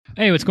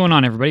Hey, what's going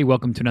on, everybody?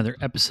 Welcome to another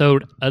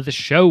episode of the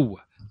show.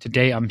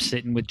 Today, I'm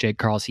sitting with Jake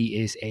Carls. He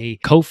is a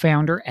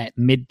co-founder at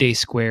Midday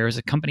Squares,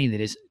 a company that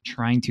is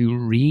trying to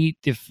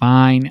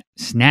redefine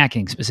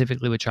snacking,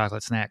 specifically with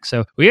chocolate snacks.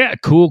 So we had a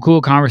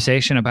cool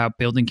conversation about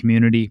building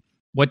community,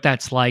 what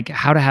that's like,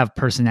 how to have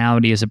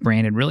personality as a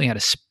brand, and really how to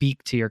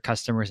speak to your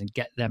customers and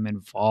get them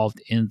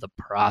involved in the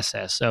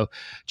process. So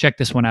check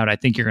this one out. I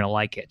think you're going to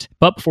like it.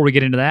 But before we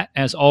get into that,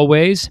 as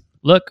always,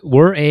 look,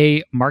 we're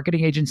a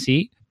marketing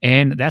agency,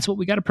 and that's what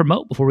we got to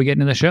promote before we get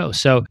into the show.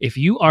 So if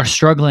you are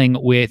struggling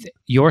with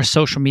your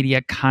social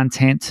media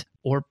content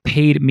or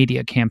paid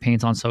media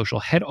campaigns on social,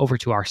 head over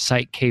to our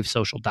site,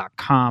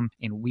 cavesocial.com,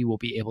 and we will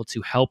be able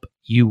to help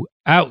you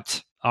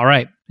out. All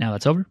right, now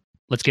that's over.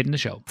 Let's get into the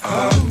show.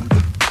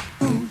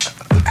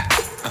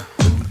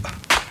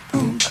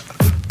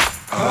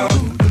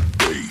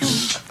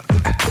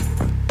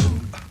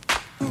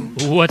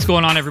 What's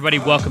going on, everybody?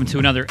 Welcome to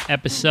another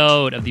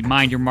episode of the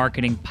Mind Your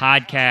Marketing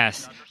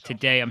podcast.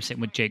 Today, I'm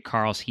sitting with Jake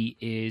Carls. He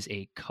is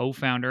a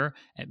co-founder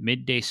at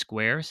Midday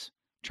Squares,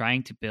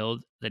 trying to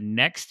build the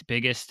next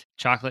biggest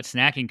chocolate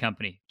snacking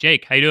company.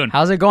 Jake, how you doing?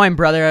 How's it going,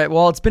 brother?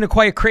 Well, it's been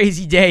quite a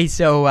crazy day,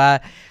 so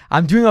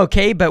I'm doing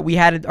okay, but we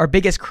had our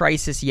biggest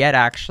crisis yet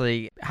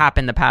actually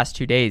happened the past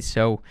 2 days,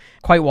 so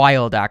quite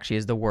wild actually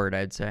is the word,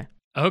 I'd say.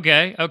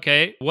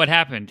 Okay. What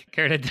happened?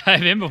 Care to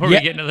dive in before we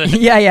get into the...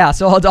 Yeah.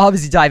 So I'll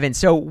obviously dive in.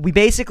 So we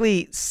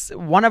basically,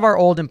 one of our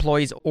old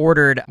employees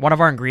ordered one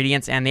of our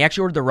ingredients, and they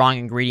actually ordered the wrong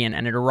ingredient,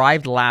 and it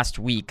arrived last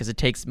week because it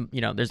takes,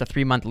 there's a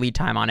 3-month lead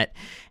time on it.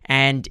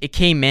 And it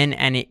came in,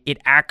 and it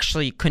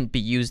actually couldn't be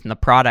used in the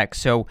product.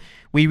 So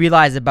we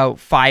realized about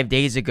 5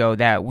 days ago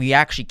that we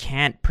actually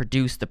can't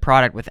produce the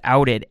product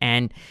without it.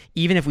 And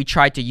even if we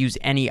tried to use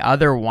any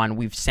other one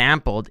we've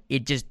sampled,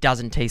 it just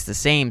doesn't taste the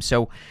same.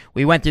 So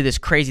we went through this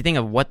crazy thing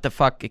of what the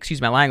fuck,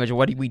 excuse my language,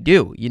 what do we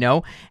do,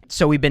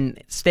 So we've been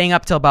staying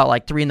up till about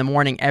like 3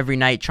 a.m. every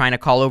night trying to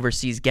call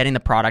overseas, getting the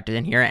product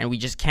in here, and we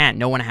just can't.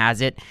 No one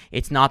has it.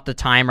 It's not the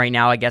time right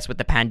now, I guess, with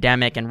the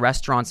pandemic and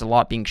restaurants a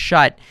lot being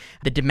shut.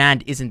 The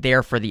demand isn't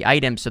there for the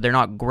item, so they're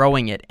not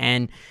growing it.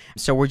 And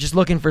so we're just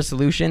looking for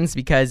solutions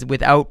because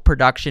without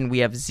production, we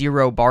have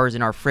 0 bars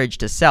in our fridge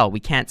to sell. We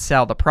can't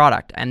sell the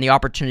product, and the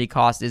opportunity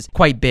cost is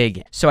quite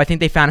big. So I think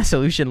they found a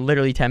solution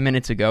literally 10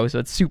 minutes ago. So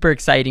it's super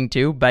exciting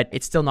too, but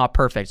it's still not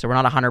perfect. So we're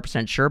not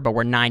 100% sure, but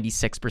we're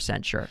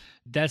 96% sure.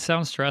 That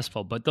sounds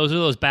stressful, but those are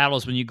those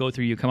battles when you go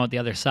through, you come out the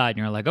other side and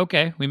you're like,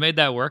 okay, we made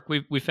that work.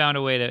 We found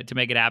a way to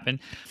make it happen.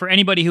 For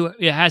anybody who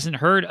hasn't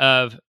heard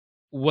of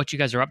what you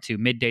guys are up to,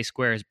 Midday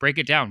Squares, break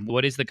it down.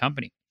 What is the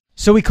company?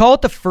 So we call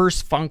it the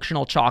first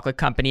functional chocolate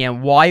company,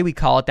 and why we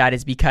call it that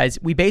is because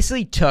we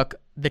basically took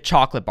the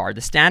chocolate bar,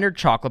 the standard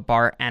chocolate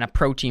bar, and a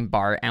protein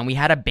bar, and we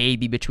had a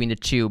baby between the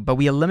two, but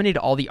we eliminated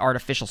all the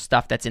artificial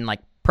stuff that's in like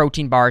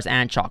protein bars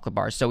and chocolate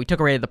bars. So we took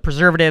away the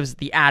preservatives,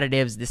 the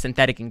additives, the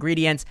synthetic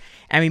ingredients,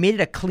 and we made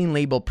it a clean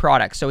label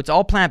product. So it's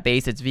all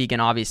plant-based, it's vegan,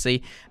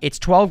 obviously. It's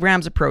 12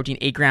 grams of protein,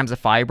 8 grams of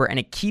fiber, and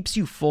it keeps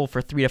you full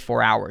for 3 to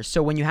 4 hours.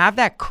 So when you have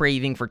that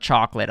craving for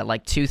chocolate at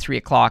like 2, 3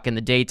 o'clock in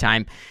the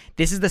daytime,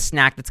 this is the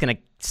snack that's going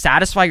to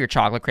satisfy your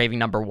chocolate craving,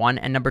 number one,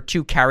 and number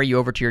two, carry you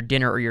over to your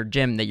dinner or your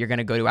gym that you're going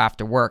to go to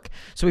after work.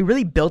 So we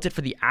really built it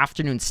for the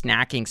afternoon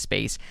snacking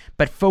space,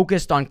 but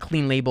focused on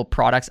clean label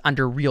products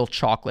under real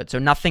chocolate. So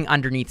nothing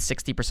underneath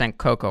 60%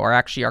 cocoa, or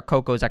actually our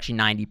cocoa is actually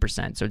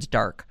 90%, so it's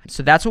dark.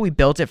 So that's what we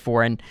built it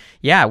for. And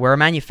yeah, we're a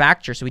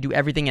manufacturer, so we do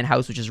everything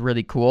in-house, which is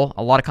really cool.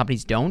 A lot of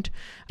companies don't.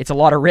 It's a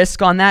lot of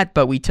risk on that,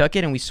 but we took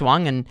it and we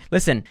swung. And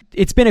listen,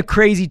 it's been a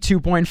crazy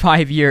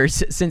 2.5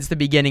 years since the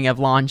beginning of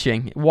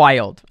launching.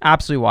 Wild,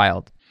 absolutely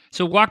wild.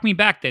 So walk me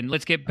back then.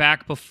 Let's get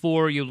back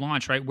before you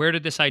launch, right? Where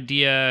did this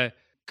idea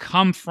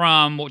come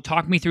from?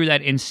 Talk me through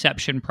that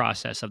inception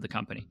process of the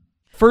company.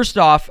 First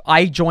off,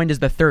 I joined as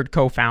the third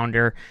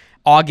co-founder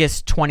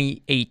August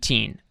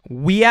 2018.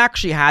 We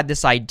actually had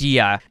this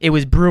idea. It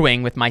was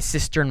brewing with my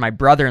sister and my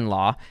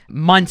brother-in-law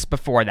months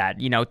before that.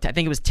 I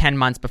think it was 10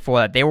 months before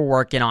that. They were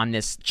working on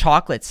this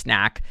chocolate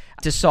snack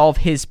to solve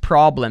his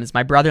problems,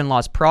 my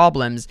brother-in-law's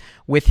problems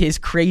with his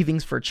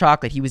cravings for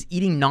chocolate. He was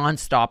eating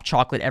nonstop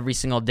chocolate every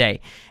single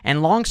day.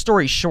 And long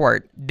story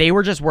short, they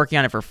were just working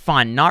on it for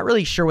fun, not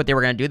really sure what they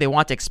were going to do. They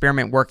want to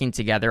experiment working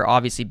together.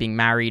 Obviously, being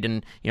married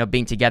and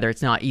being together,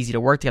 it's not easy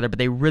to work together, but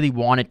they really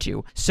wanted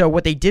to. So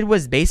what they did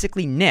was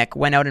basically Nick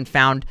went out and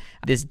found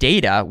this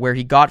data where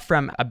he got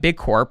from a big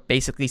corp,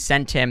 basically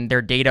sent him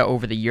their data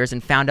over the years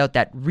and found out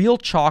that real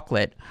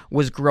chocolate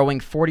was growing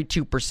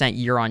 42%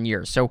 year on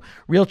year. So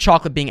real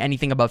chocolate being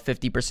anything above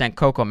 50%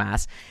 cocoa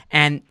mass,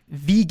 and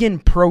vegan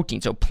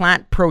protein, so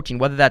plant protein,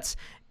 whether that's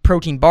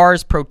protein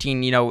bars,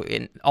 protein,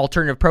 in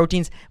alternative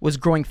proteins, was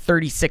growing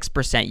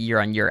 36% year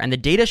on year. And the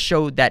data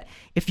showed that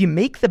if you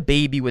make the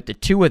baby with the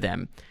two of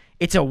them,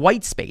 it's a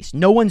white space.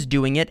 No one's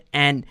doing it.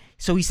 And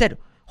so he said,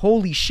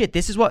 holy shit,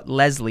 this is what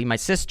Leslie, my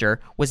sister,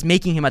 was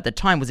making him at the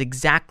time, was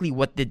exactly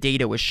what the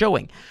data was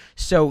showing.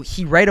 So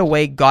he right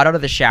away got out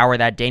of the shower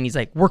that day and he's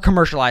like, we're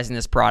commercializing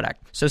this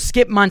product. So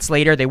skip months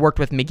later, they worked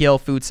with McGill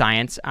Food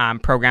Science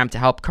program to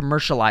help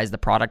commercialize the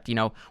product,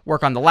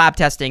 work on the lab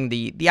testing,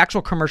 the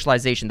actual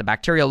commercialization, the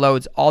bacterial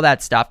loads, all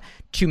that stuff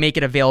to make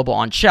it available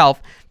on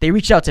shelf. They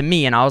reached out to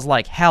me and I was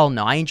like, hell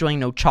no, I ain't joining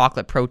no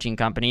chocolate protein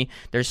company.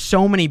 There's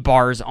so many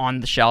bars on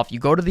the shelf. You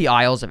go to the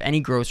aisles of any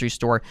grocery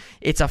store,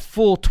 it's a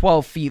full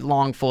 12 feet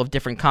long full of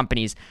different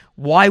companies.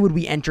 Why would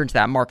we enter into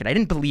that market? I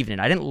didn't believe in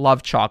it. I didn't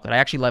love chocolate. I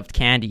actually loved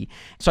candy.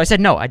 So I said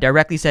no. I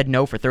directly said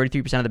no for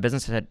 33% of the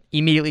business. I said,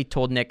 immediately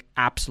told Nick,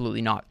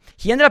 absolutely not.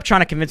 He ended up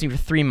trying to convince me for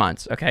 3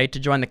 months, to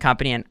join the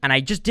company. And I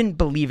just didn't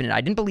believe in it.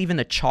 I didn't believe in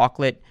the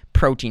chocolate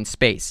protein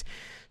space.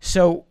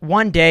 So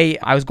one day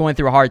I was going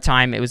through a hard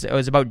time. It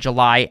was about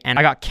July and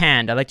I got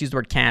canned. I like to use the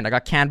word canned. I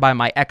got canned by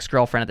my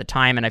ex-girlfriend at the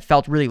time and I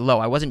felt really low.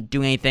 I wasn't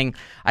doing anything.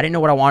 I didn't know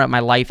what I wanted in my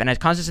life. And I was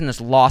constantly in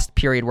this lost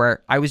period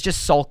where I was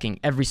just sulking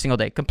every single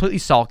day, completely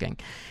sulking.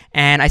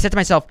 And I said to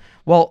myself,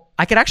 well,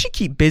 I could actually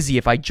keep busy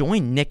if I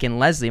join Nick and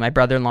Leslie, my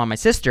brother-in-law and my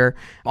sister,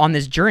 on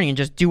this journey and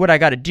just do what I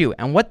got to do.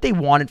 And what they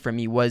wanted from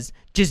me was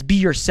just be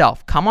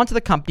yourself. Come onto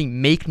the company,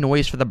 make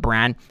noise for the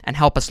brand, and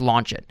help us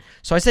launch it.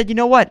 So I said, you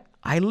know what?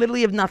 I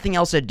literally have nothing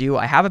else to do.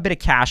 I have a bit of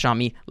cash on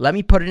me. Let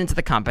me put it into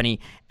the company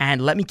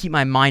and let me keep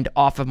my mind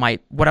off of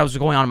what I was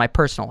going on in my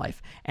personal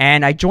life.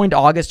 And I joined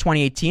August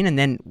 2018 and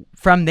then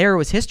from there it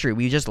was history.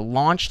 We just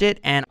launched it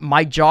and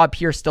my job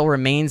here still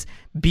remains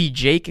be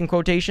Jake in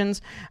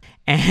quotations.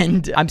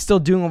 And I'm still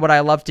doing what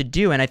I love to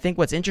do. And I think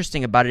what's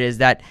interesting about it is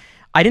that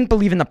I didn't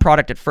believe in the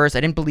product at first.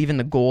 I didn't believe in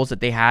the goals that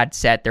they had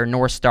set, their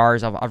North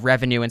Stars of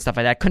revenue and stuff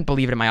like that. I couldn't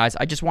believe it in my eyes.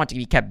 I just wanted to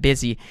be kept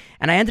busy.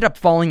 And I ended up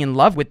falling in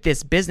love with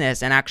this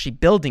business and actually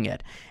building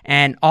it.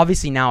 And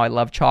obviously now I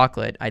love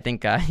chocolate. I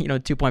think,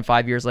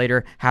 2.5 years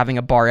later, having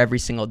a bar every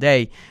single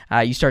day,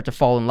 you start to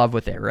fall in love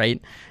with it,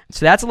 right?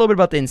 So that's a little bit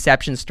about the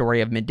inception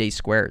story of Midday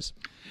Squares.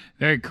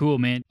 Very cool,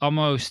 man.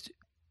 Almost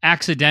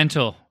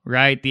accidental,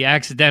 right? The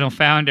accidental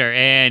founder.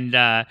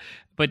 And,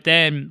 but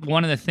then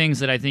one of the things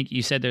that I think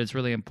you said that is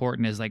really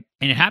important is and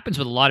it happens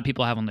with a lot of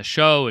people I have on the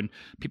show and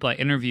people I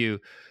interview,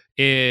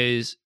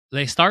 is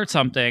they start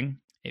something.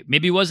 It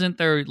maybe wasn't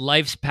their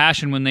life's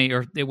passion when they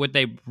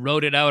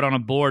wrote it out on a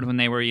board when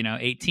they were,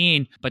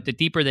 18, but the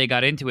deeper they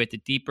got into it, the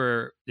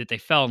deeper that they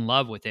fell in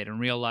love with it and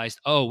realized,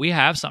 oh, we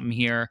have something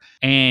here.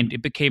 And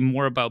it became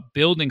more about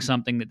building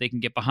something that they can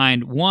get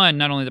behind. One,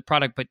 not only the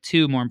product, but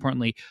two, more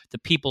importantly, the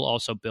people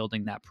also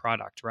building that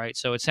product, right?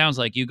 So it sounds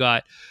like you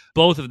got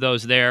both of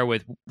those there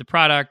with the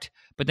product,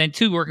 but then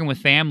two, working with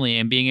family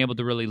and being able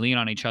to really lean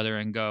on each other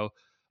and go,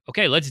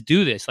 okay, let's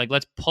do this.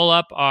 Let's pull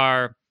up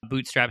our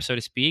bootstrap, so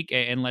to speak,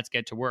 and let's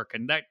get to work.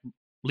 And that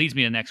leads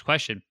me to the next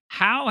question.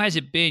 How has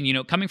it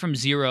been, coming from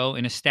zero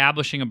and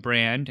establishing a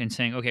brand and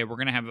saying, okay, we're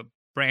going to have a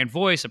brand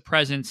voice, a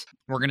presence.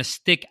 We're going to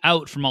stick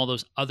out from all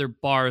those other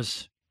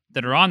bars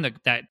that are on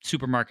that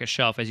supermarket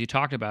shelf, as you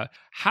talked about.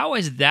 How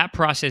has that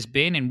process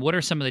been? And what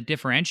are some of the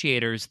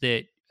differentiators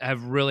that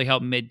have really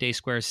helped Midday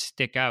Squares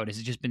stick out? Has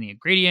it just been the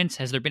ingredients?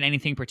 Has there been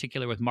anything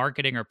particular with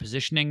marketing or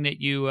positioning that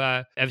you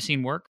have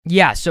seen work?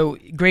 Yeah, so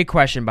great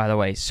question, by the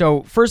way.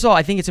 So first of all,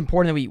 I think it's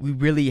important that we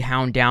really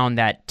hound down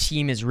that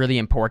team is really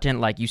important.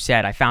 Like you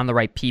said, I found the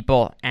right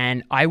people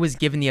and I was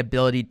given the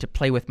ability to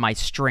play with my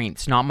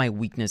strengths, not my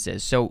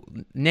weaknesses. So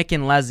Nick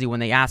and Leslie, when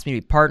they asked me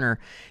to be partner,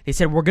 they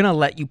said, we're going to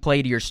let you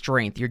play to your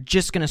strength. You're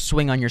just going to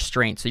swing on your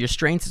strengths. So your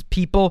strengths is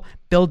people,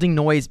 building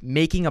noise,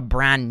 making a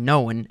brand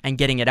known and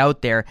getting it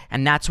out there.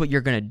 And that's what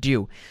you're going to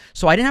do.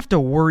 So I didn't have to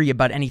worry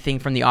about anything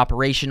from the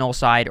operational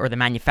side or the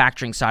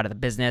manufacturing side of the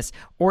business,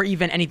 or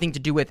even anything to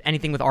do with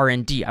anything with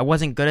R&D. I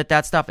wasn't good at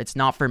that stuff. It's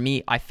not for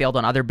me. I failed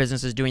on other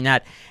businesses doing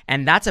that.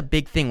 And that's a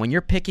big thing. When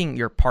you're picking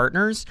your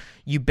partners,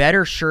 you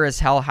better sure as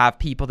hell have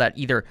people that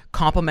either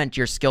complement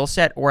your skill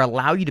set or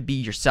allow you to be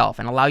yourself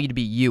and allow you to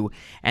be you.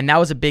 And that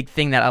was a big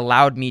thing that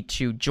allowed me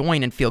to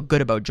join and feel good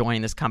about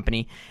joining this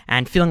company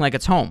and feeling like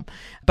it's home.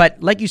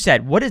 But like you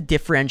said, what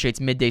differentiates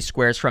Midday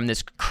Squares from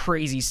this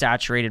crazy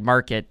saturated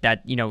market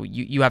that,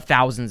 you have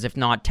thousands, if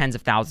not tens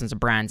of thousands of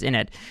brands in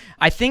it?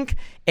 I think,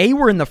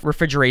 we're in the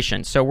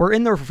refrigeration. So we're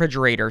in the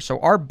refrigerator. So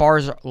our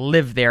bars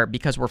live there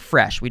because we're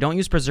fresh. We don't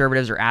use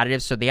preservatives or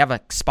additives, so they have an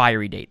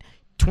expiry date.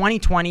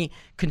 2020,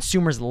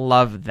 consumers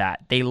love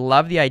that. They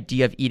love the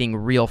idea of eating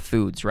real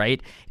foods,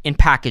 right? In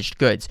packaged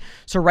goods.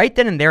 So right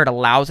then and there, it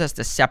allows us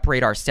to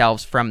separate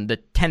ourselves from the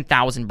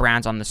 10,000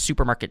 brands on the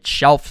supermarket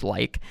shelf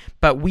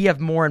but we have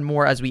more and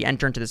more as we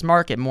enter into this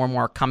market, more and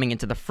more coming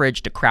into the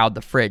fridge to crowd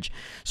the fridge.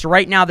 So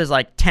right now there's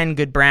 10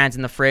 good brands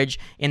in the fridge.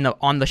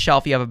 On the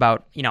shelf, you have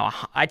about,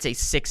 I'd say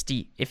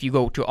 60 if you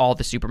go to all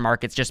the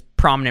supermarkets, just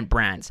prominent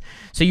brands.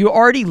 So you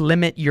already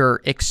limit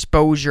your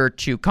exposure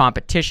to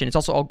competition. It's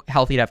also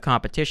healthy to have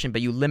competition,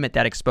 but you limit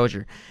that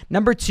exposure.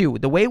 Number two,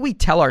 the way we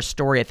tell our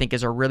story, I think,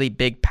 is a really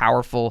big,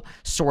 powerful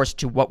source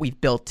to what we've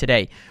built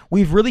today.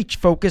 We've really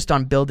focused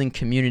on building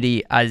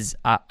community as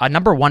a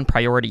number one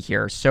priority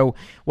here. So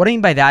what I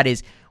mean by that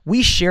is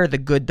we share the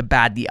good, the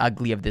bad, the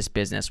ugly of this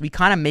business. We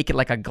kind of make it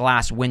like a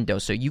glass window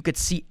so you could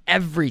see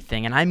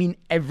everything, and I mean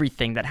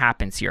everything that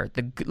happens here.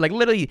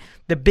 Literally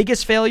the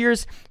biggest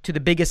failures to the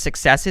biggest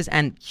successes,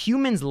 and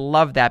humans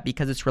love that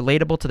because it's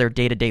relatable to their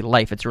day-to-day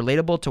life. It's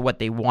relatable to what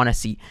they want to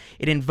see.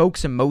 It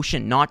invokes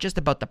emotion, not just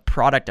about the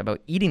product,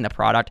 about eating the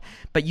product,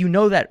 but you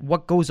know that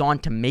what goes on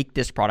to make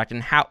this product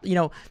and how,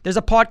 there's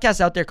a podcast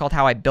out there called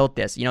How I Built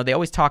This. They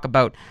always talk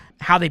about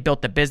how they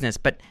built the business,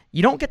 but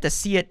you don't get to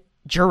see it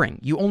during.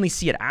 You only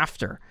see it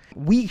after.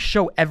 We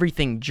show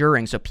everything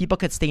during so people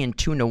could stay in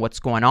tune to what's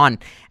going on.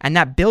 And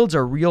that builds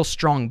a real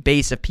strong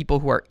base of people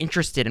who are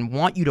interested and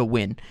want you to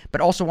win, but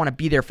also want to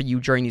be there for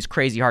you during these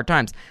crazy hard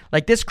times.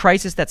 Like this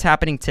crisis that's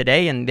happening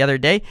today and the other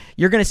day,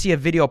 you're going to see a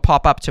video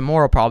pop up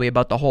tomorrow probably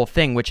about the whole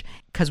thing,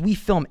 because we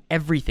film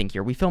everything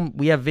here. We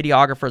have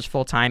videographers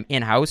full-time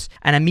in-house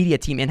and a media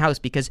team in-house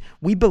because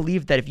we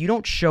believe that if you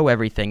don't show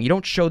everything, you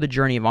don't show the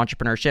journey of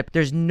entrepreneurship,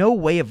 there's no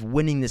way of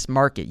winning this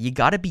market. You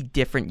got to be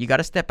different. You got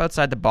to step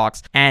outside the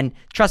box. And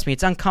trust me,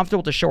 it's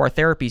uncomfortable to show our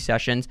therapy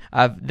sessions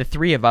of the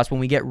three of us when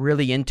we get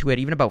really into it,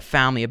 even about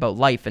family, about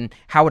life and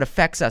how it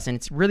affects us. And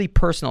it's really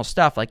personal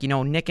stuff. Like,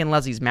 Nick and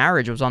Leslie's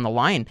marriage was on the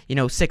line,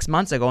 6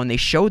 months ago, and they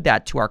showed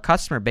that to our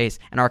customer base,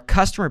 and our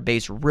customer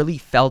base really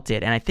felt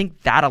it. And I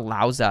think that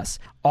allows us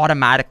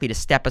automatically to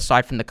step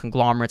aside from the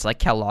conglomerates like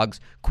Kellogg's,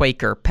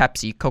 Quaker,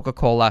 Pepsi,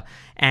 Coca-Cola,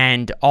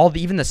 and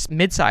even the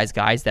mid-sized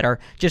guys that are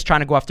just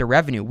trying to go after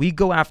revenue. We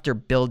go after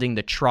building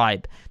the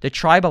tribe. The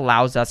tribe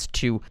allows us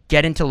to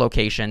get into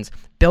locations,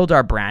 build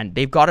our brand.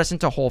 They've got us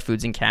into Whole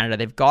Foods in Canada.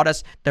 They've got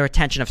us their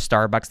attention of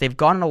Starbucks. They've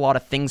gotten a lot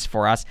of things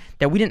for us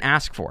that we didn't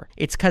ask for.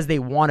 It's because they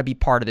want to be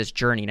part of this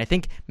journey. And I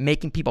think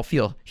making people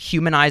feel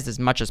humanized as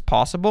much as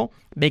possible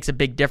makes a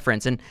big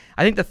difference. And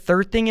I think the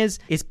third thing is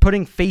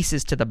putting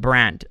faces to the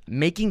brand,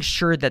 making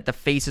sure that the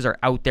faces are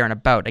out there and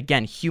about.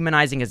 Again,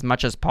 humanizing as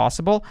much as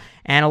possible.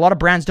 And a lot of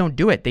brands don't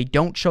do it. They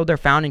don't show their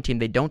founding team.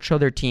 They don't show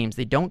their teams.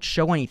 They don't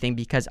show anything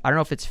because I don't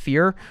know if it's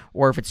fear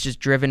or if it's just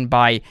driven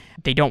by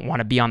they don't want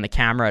to be on the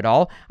camera at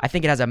all. I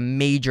think it has a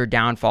major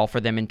downfall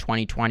for them in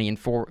 2020 and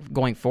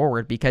going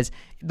forward because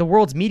the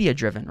world's media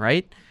driven,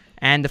 right?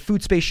 And the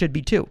food space should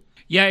be too.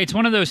 Yeah, it's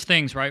one of those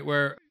things, right,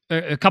 where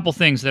a couple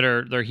things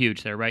they're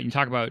huge there, right? You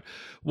talk about,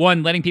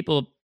 one, letting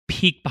people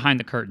peek behind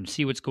the curtain,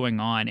 see what's going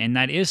on. And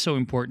that is so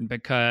important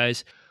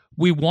because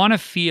we want to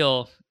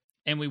feel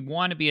and we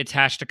want to be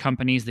attached to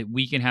companies that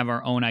we can have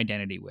our own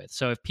identity with.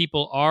 So if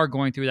people are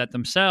going through that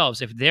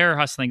themselves, if they're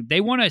hustling,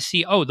 they want to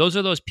see, oh, those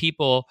are those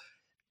people,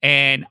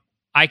 and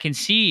I can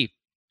see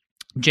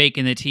Jake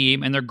and the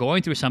team, and they're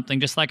going through something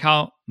just like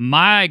how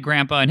my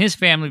grandpa and his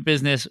family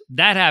business,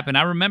 that happened.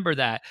 I remember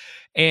that.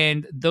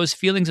 And those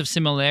feelings of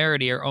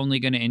similarity are only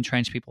going to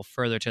entrench people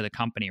further to the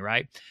company,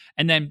 right?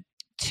 And then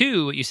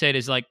two, what you said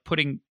is like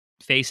putting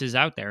faces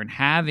out there and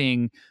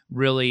having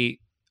really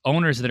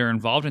owners that are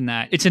involved in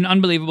that. It's an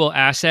unbelievable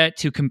asset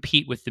to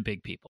compete with the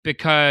big people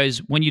because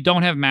when you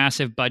don't have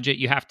massive budget,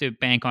 you have to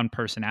bank on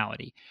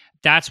personality.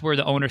 That's where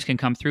the owners can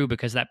come through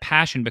because that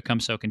passion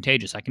becomes so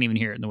contagious. I can even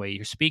hear it in the way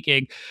you're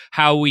speaking,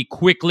 how we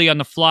quickly on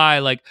the fly,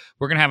 like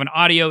we're going to have an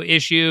audio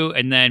issue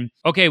and then,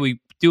 okay, we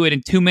do it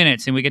in 2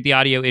 minutes and we get the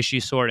audio issue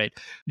sorted.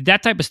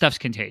 That type of stuff's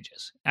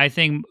contagious. I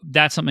think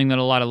that's something that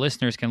a lot of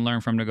listeners can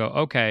learn from to go,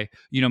 okay,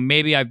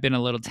 maybe I've been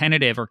a little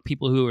tentative, or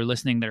people who are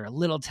listening that are a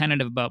little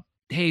tentative about,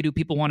 hey, do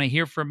people want to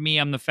hear from me?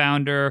 I'm the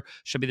founder,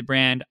 should be the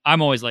brand.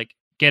 I'm always like,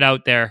 get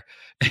out there,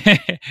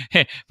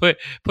 put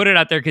it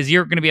out there because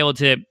you're going to be able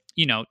to,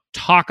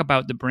 talk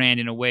about the brand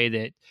in a way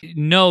that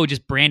no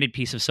just branded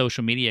piece of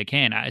social media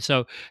can.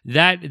 So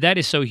that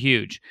is so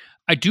huge.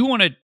 I do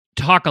want to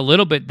talk a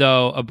little bit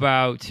though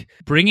about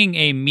bringing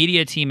a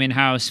media team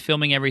in-house,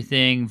 filming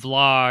everything,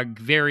 vlog,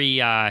 very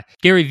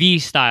Gary Vee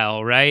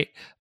style, right?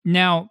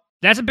 Now,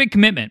 that's a big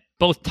commitment,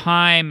 both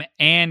time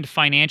and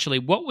financially.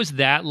 What was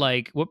that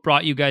like? What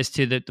brought you guys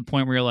to the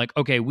point where you're like,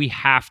 okay, we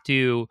have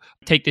to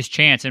take this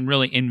chance and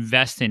really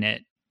invest in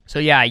it? So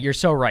yeah, you're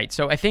so right.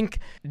 So I think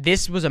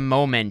this was a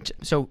moment.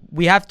 So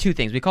we have two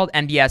things. We called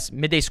MDS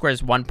Midday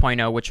Squares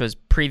 1.0, which was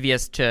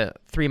previous to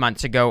 3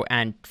 months ago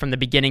and from the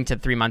beginning to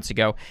 3 months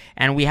ago.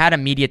 And we had a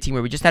media team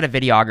where we just had a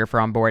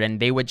videographer on board and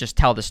they would just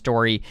tell the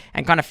story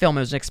and kind of film.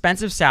 It was an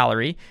expensive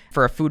salary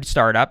for a food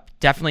startup.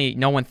 Definitely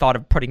no one thought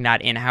of putting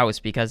that in-house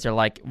because they're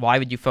like, why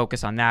would you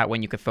focus on that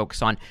when you could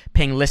focus on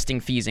paying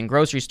listing fees in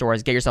grocery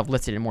stores, get yourself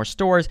listed in more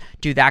stores,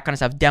 do that kind of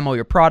stuff, demo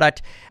your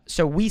product.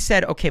 So we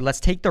said, okay, let's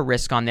take the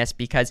risk on this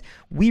because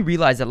we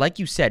realized that, like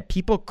you said,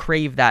 people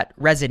crave that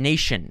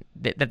resonation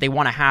that they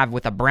want to have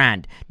with a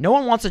brand. No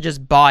one wants to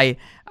just buy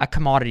a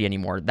commodity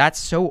anymore. That's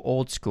so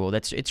old school.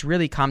 It's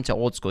really come to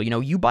old school.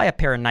 You buy a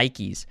pair of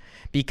Nikes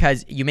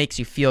because it makes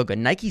you feel good.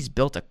 Nike's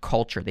built a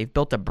culture. They've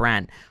built a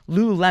brand.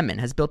 Lululemon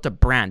has built a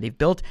brand.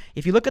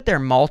 If you look at their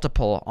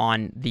multiple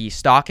on the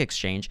stock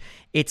exchange,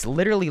 it's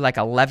literally like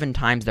 11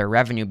 times their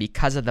revenue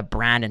because of the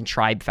brand and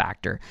tribe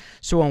factor.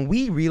 So when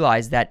we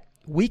realized that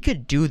we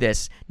could do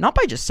this not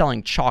by just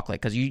selling chocolate,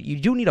 because you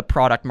do need a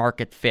product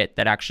market fit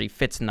that actually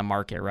fits in the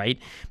market, right?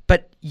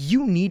 But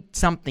you need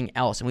something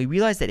else. And we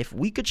realized that if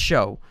we could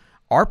show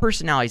our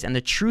personalities and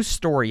the true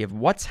story of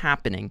what's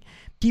happening,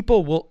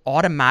 people will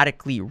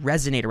automatically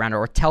resonate around it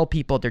or tell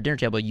people at their dinner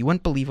table, you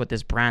wouldn't believe what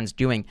this brand's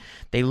doing.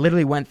 They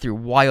literally went through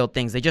wild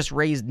things. They just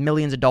raised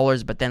millions of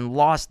dollars, but then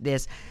lost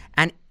this.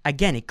 And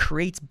again, it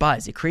creates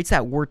buzz. It creates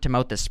that word to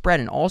mouth to spread.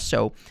 And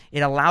also,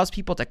 it allows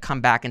people to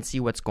come back and see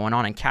what's going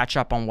on and catch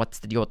up on what's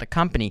the deal with the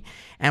company.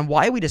 And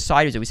why we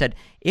decided is that we said,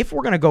 if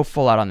we're going to go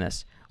full out on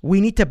this, we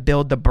need to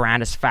build the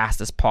brand as fast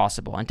as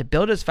possible. And to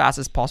build it as fast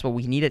as possible,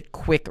 we needed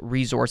quick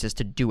resources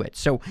to do it.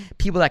 So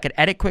people that could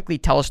edit quickly,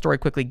 tell a story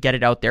quickly, get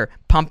it out there,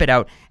 pump it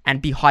out,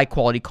 and be high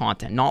quality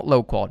content, not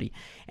low quality.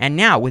 And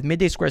now with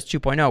Midday Squares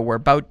 2.0, we're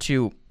about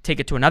to take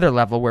it to another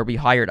level where we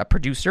hired a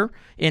producer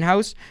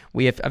in-house.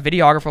 We have a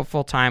videographer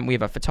full-time. We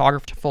have a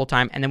photographer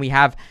full-time. And then we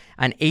have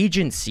an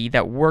agency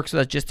that works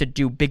with us just to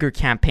do bigger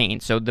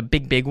campaigns. So the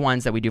big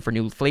ones that we do for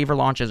new flavor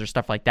launches or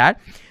stuff like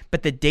that.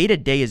 But the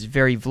day-to-day is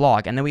very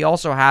vlog. And then we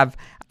also have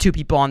 2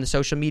 people on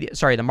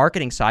the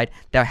marketing side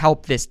that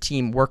help this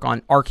team work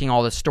on arcing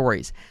all the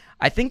stories.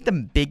 I think the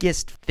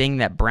biggest thing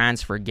that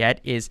brands forget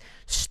is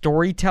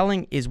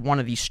storytelling is one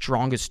of the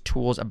strongest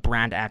tools a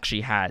brand actually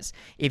has.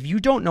 If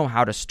you don't know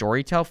how to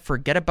storytell,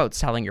 forget about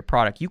selling your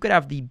product. You could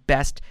have the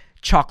best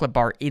chocolate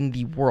bar in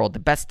the world, the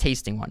best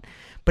tasting one.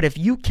 But if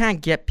you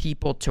can't get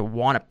people to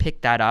want to pick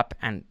that up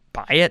and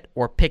buy it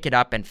or pick it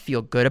up and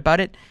feel good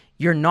about it,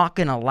 you're not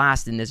going to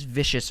last in this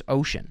vicious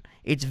ocean.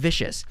 It's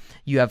vicious.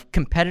 You have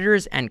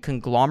competitors and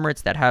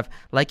conglomerates that have,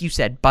 like you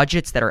said,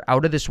 budgets that are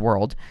out of this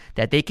world,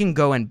 that they can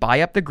go and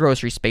buy up the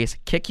grocery space,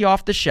 kick you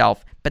off the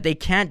shelf, but they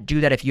can't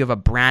do that if you have a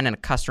brand and a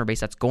customer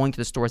base that's going to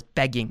the stores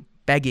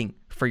begging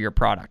for your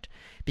product,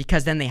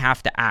 because then they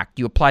have to act.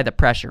 You apply the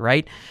pressure,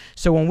 right?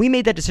 So when we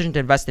made that decision to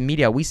invest in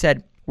media, we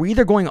said, we're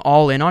either going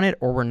all in on it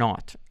or we're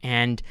not.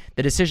 And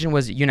the decision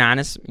was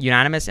unanimous,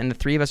 and the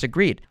 3 of us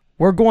agreed.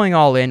 We're going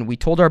all in. We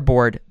told our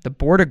board. The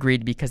board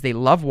agreed because they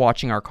love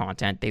watching our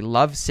content. They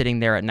love sitting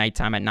there at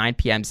nighttime at 9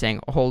 p.m. saying,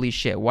 holy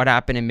shit, what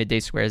happened in Midday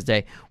Squares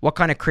Day? What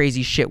kind of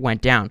crazy shit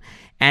went down?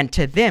 And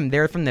to them,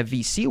 they're from the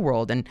VC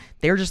world, and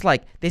they're just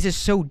like, this is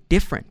so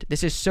different.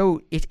 This is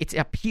so, it's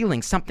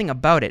appealing, something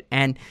about it.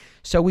 And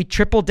so we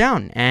tripled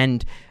down,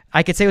 and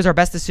I could say it was our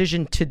best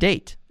decision to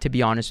date, to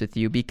be honest with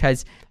you,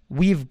 because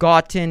we've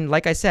gotten,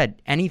 like I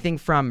said, anything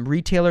from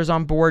retailers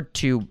on board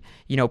to,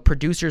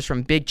 producers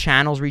from big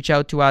channels reach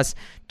out to us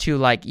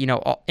to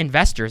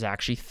investors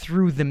actually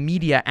through the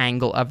media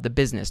angle of the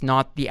business,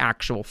 not the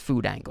actual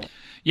food angle.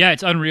 Yeah,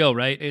 it's unreal,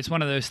 right? It's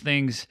one of those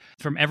things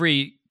from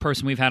every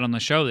person we've had on the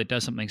show that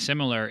does something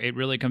similar. It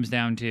really comes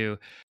down to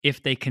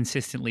if they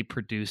consistently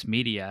produce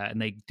media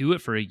and they do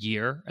it for a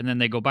year and then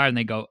they go by and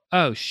they go,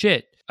 oh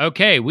shit,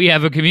 okay, we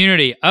have a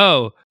community.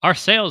 Oh, our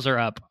sales are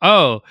up.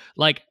 Oh,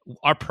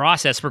 our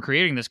process for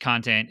creating this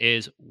content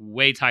is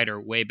way tighter,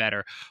 way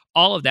better.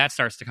 All of that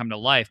starts to come to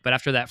life. But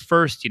after that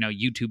first,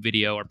 YouTube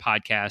video or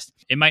podcast,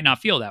 it might not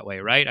feel that way,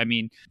 right? I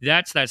mean,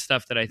 that's that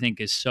stuff that I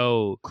think is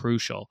so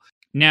crucial.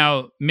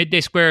 Now, Midday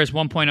Squares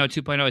 1.0,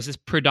 2.0, is this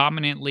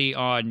predominantly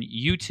on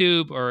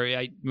YouTube? Or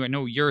I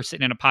know you're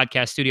sitting in a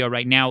podcast studio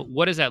right now.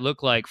 What does that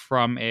look like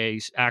from a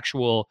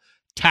actual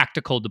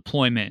tactical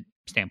deployment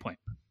standpoint?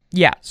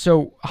 Yeah,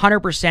 so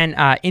 100%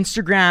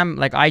 Instagram,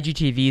 like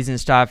IGTVs and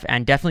stuff,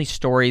 and definitely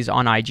stories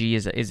on IG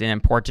is an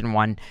important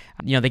one.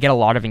 They get a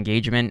lot of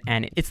engagement,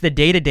 and it's the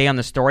day-to-day on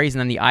the stories, and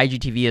then the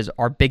IGTV is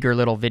our bigger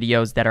little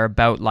videos that are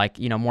about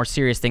more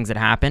serious things that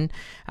happen.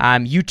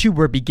 YouTube,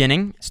 we're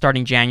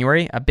starting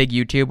January, a big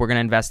YouTube. We're going to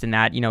invest in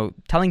that,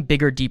 telling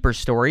bigger, deeper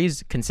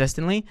stories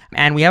consistently.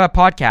 And we have a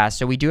podcast.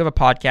 So we do have a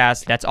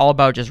podcast that's all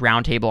about just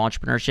roundtable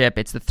entrepreneurship.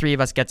 It's the 3 of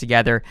us get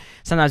together.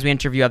 Sometimes we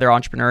interview other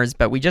entrepreneurs,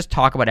 but we just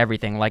talk about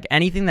everything,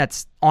 anything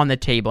that's on the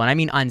table. And I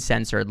mean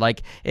uncensored,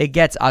 it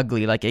gets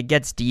ugly, it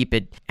gets deep.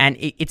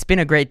 It's been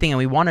a great thing. And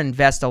we want to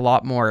invest a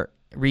lot more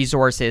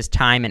resources,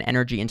 time, and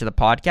energy into the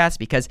podcast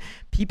because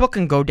people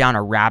can go down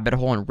a rabbit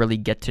hole and really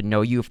get to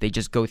know you if they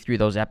just go through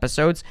those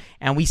episodes.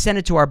 And we send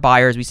it to our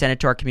buyers, we send it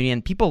to our community,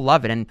 and people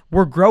love it. And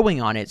we're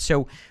growing on it.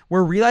 So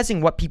we're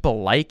realizing what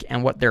people like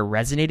and what they're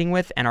resonating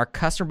with. And our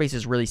customer base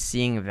is really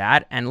seeing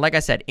that. And like I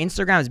said,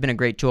 Instagram has been a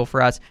great tool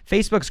for us.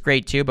 Facebook's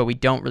great too, but we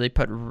don't really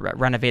put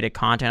renovated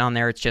content on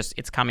there.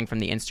 It's coming from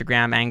the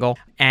Instagram angle.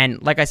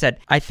 And like I said,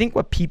 I think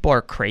what people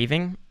are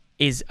craving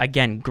is,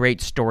 again, great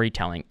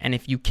storytelling. And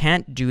if you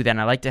can't do that, and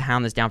I like to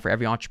hound this down for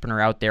every entrepreneur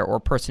out there or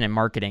person in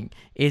marketing,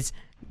 is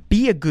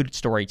be a good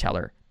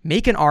storyteller.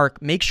 Make an arc,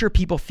 make sure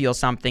people feel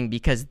something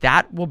because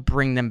that will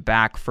bring them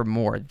back for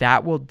more.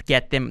 That will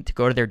get them to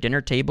go to their dinner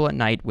table at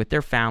night with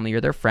their family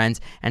or their friends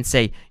and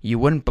say, you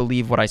wouldn't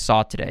believe what I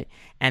saw today.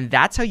 And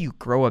that's how you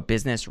grow a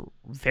business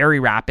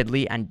very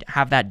rapidly and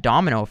have that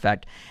domino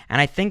effect.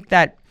 And I think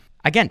that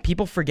again,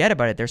 people forget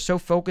about it. They're so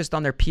focused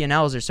on their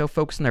P&Ls. They're so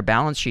focused on their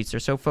balance sheets. They're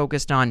so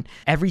focused on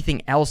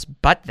everything else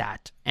but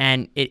that.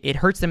 And it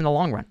hurts them in the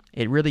long run.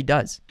 It really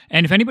does.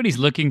 And if anybody's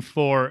looking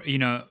for,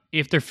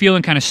 if they're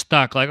feeling kind of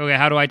stuck, like, okay,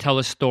 how do I tell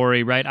a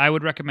story, right? I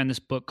would recommend this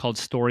book called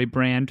Story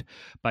Brand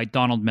by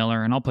Donald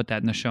Miller, and I'll put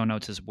that in the show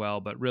notes as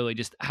well. But really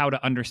just how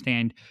to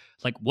understand,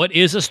 like, what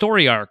is a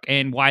story arc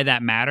and why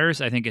that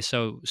matters, I think is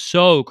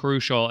so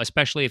crucial,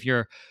 especially if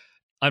you're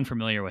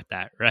unfamiliar with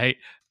that, right?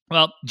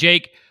 Well,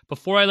 Jake,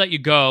 before I let you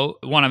go,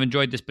 one, I've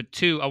enjoyed this, but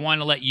two, I want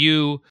to let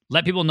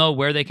people know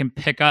where they can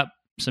pick up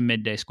some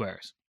Midday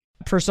Squares.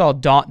 First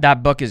of all,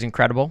 that book is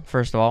incredible.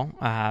 First of all,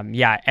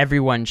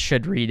 everyone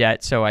should read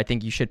it. So I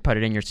think you should put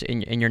it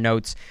in your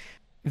notes.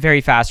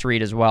 Very fast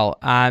read as well.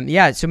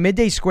 So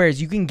Midday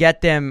Squares, you can get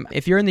them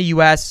if you're in the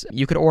US.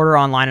 You could order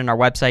online on our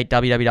website,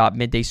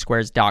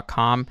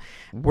 www.middaysquares.com.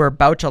 We're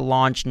about to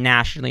launch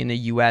nationally in the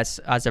US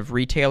as of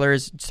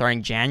retailers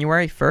starting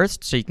January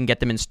 1st, so you can get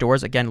them in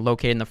stores, again,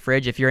 located in the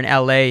fridge. If you're in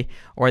LA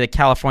or the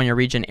California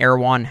region,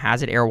 Erewhon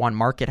has it. Erewhon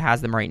Market has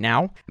them right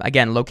now,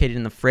 again, located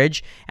in the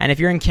fridge. And if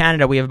you're in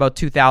Canada, we have about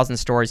 2,000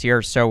 stores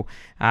here, so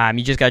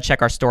you just got to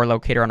check our store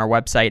locator on our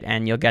website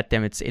and you'll get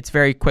them. It's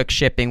very quick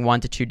shipping,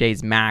 1 to 2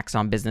 days max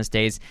on business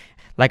days.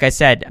 Like I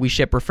said, we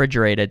ship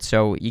refrigerated,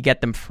 so you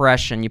get them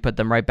fresh and you put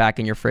them right back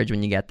in your fridge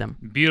when you get them.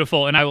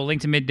 Beautiful. And I will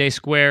link to Midday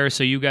Square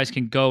so you guys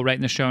can go right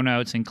in the show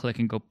notes and click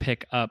and go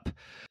pick up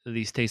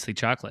these tasty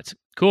chocolates.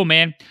 Cool,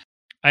 man.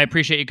 I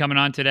appreciate you coming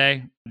on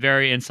today.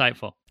 Very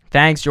insightful.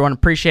 Thanks, Jordan.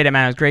 Appreciate it,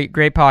 man. It was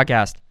great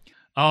podcast.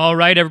 All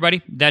right,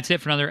 everybody. That's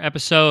it for another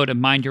episode of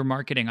Mind Your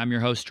Marketing. I'm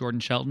your host, Jordan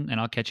Shelton, and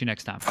I'll catch you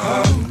next time.